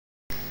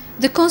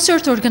The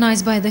concert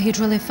organized by the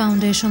Heydar Aliyev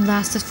Foundation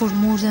lasted for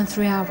more than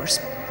 3 hours.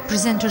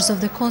 Presenters of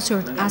the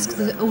concert asked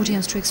the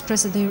audience to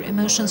express their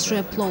emotions through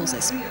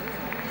applauses.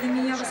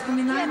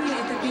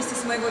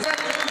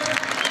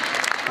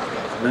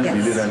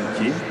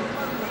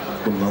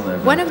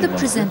 One of the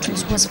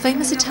presenters was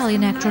famous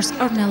Italian actress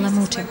Ornella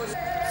Muti.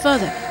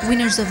 Further,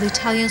 winners of the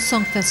Italian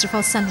Song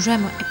Festival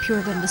Sanremo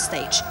appeared on the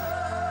stage.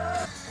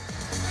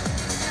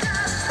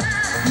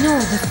 No,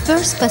 the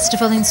first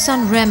festival in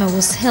Sanremo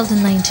was held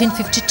in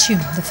 1952.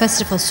 The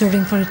festival,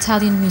 serving for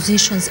Italian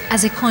musicians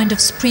as a kind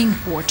of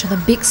springboard to the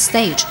big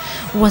stage,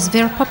 was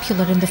very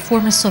popular in the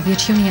former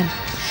Soviet Union.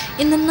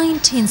 In the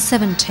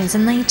 1970s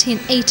and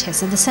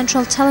 1980s, the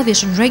Central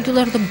Television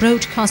regularly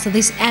broadcast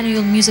this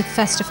annual music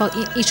festival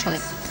in Italy.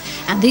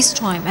 And this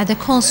time, at the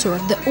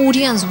concert, the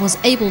audience was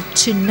able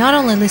to not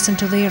only listen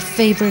to their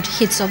favorite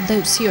hits of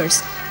those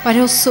years, but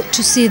also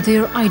to see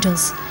their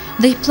idols.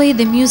 They played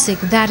the music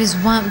that is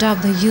wound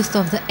up the youth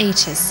of the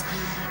 80s.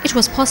 It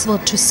was possible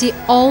to see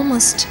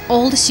almost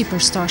all the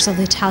superstars of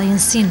the Italian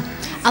scene: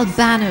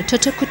 Bano,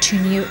 Toto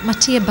Cutugno,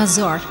 Matia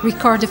Bazar,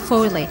 Riccardo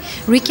Fogli,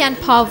 Ricchi and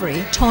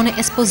Poveri,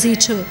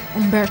 Esposito,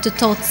 Umberto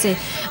Tozzi,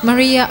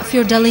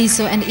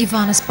 Fiordaliso and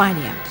Ivana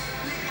Spagna.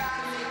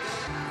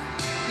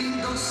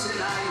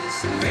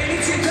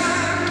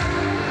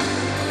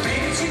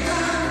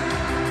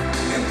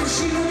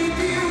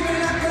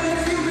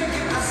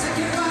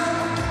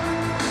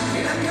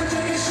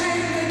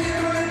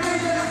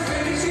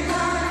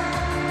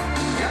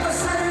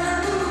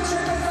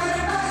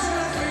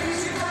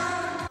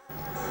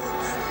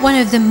 One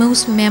of the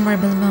most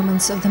memorable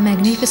moments of the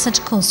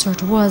magnificent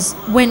concert was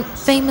when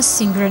famous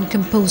singer and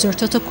composer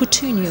Toto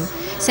Cutugno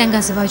sang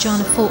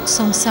Azerbaijani folk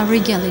song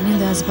Sary Gelin in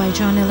the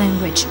Azerbaijani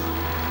language.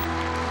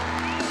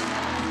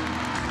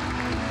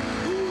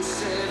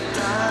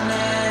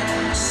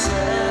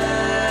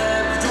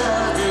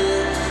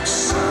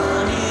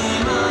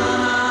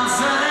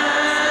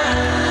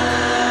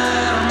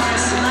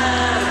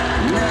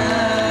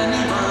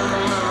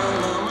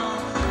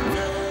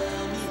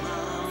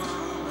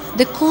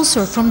 The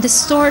concert from the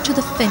start to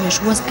the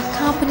finish was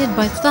accompanied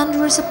by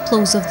thunderous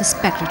applause of the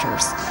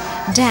spectators.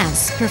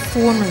 Dance,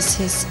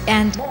 performances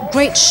and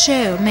great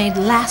show made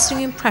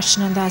lasting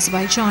impression on the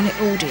Azerbaijani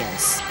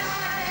audience.